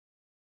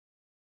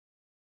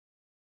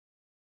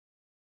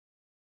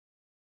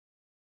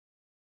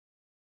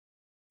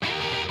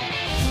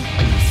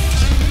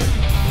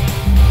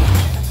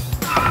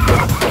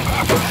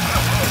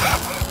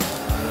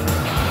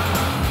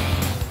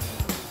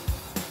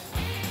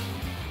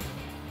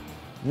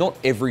not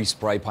every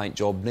spray paint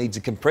job needs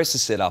a compressor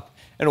setup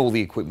and all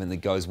the equipment that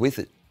goes with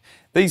it.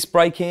 These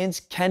spray cans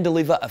can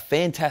deliver a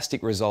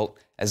fantastic result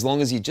as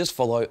long as you just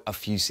follow a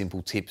few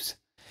simple tips.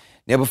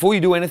 Now before you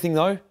do anything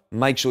though,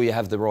 make sure you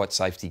have the right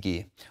safety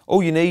gear.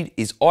 All you need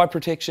is eye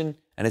protection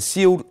and a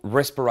sealed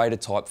respirator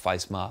type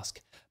face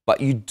mask.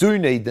 But you do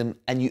need them,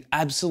 and you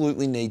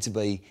absolutely need to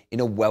be in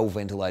a well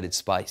ventilated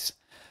space.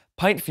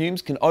 Paint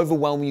fumes can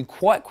overwhelm you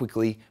quite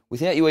quickly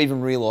without you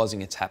even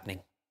realising it's happening.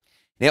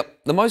 Now,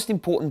 the most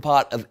important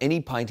part of any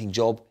painting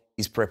job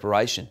is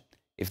preparation.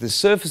 If the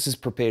surface is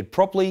prepared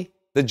properly,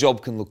 the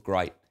job can look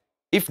great.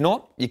 If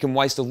not, you can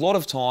waste a lot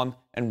of time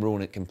and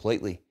ruin it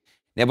completely.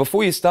 Now,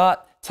 before you start,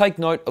 take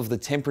note of the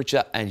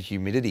temperature and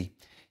humidity.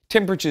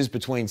 Temperatures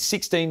between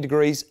 16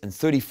 degrees and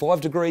 35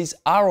 degrees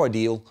are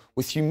ideal,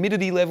 with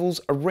humidity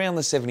levels around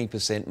the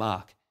 70%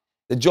 mark.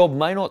 The job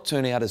may not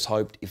turn out as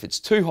hoped if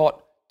it's too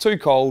hot, too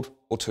cold,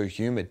 or too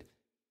humid.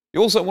 You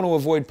also want to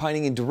avoid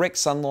painting in direct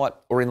sunlight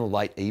or in the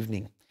late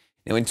evening.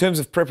 Now, in terms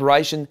of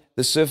preparation,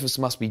 the surface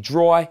must be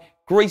dry,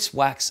 grease,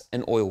 wax,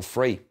 and oil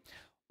free.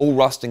 All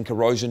rust and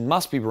corrosion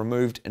must be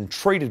removed and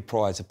treated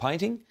prior to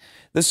painting.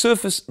 The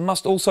surface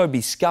must also be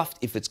scuffed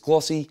if it's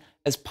glossy,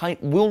 as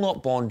paint will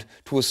not bond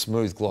to a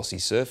smooth glossy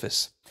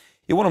surface.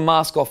 You want to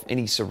mask off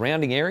any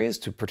surrounding areas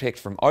to protect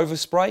from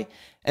overspray,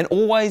 and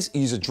always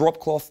use a drop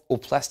cloth or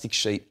plastic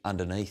sheet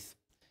underneath.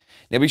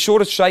 Now be sure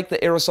to shake the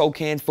aerosol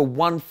can for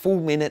 1 full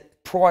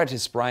minute prior to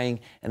spraying,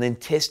 and then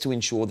test to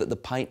ensure that the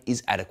paint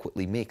is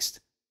adequately mixed.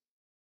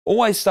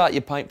 Always start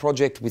your paint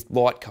project with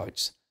light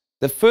coats.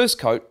 The first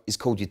coat is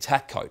called your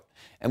tack coat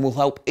and will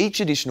help each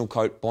additional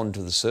coat bond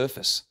to the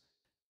surface.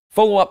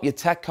 Follow up your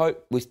tack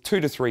coat with 2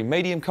 to 3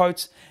 medium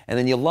coats, and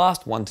then your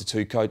last 1 to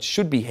 2 coats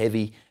should be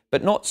heavy,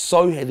 but not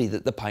so heavy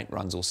that the paint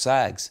runs or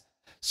sags.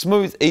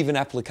 Smooth, even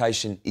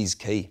application is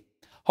key.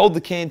 Hold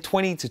the can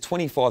 20 to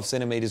 25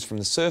 centimeters from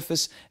the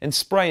surface and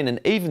spray in an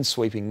even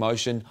sweeping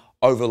motion,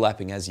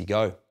 overlapping as you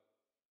go.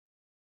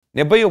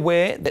 Now be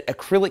aware that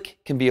acrylic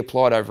can be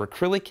applied over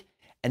acrylic,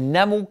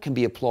 enamel can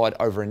be applied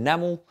over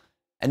enamel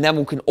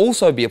can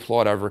also be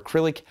applied over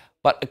acrylic,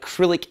 but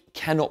acrylic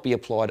cannot be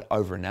applied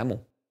over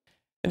enamel.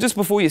 And just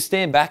before you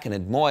stand back and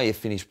admire your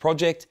finished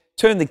project,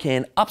 turn the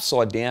can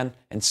upside down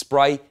and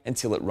spray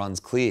until it runs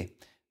clear.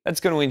 That's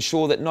going to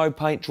ensure that no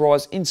paint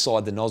dries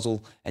inside the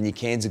nozzle and your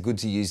cans are good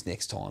to use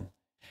next time.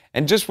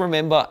 And just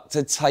remember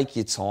to take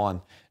your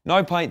time.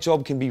 No paint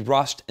job can be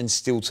rushed and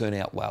still turn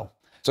out well.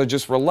 So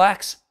just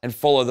relax and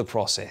follow the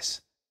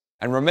process.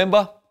 And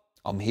remember,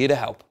 I'm here to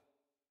help.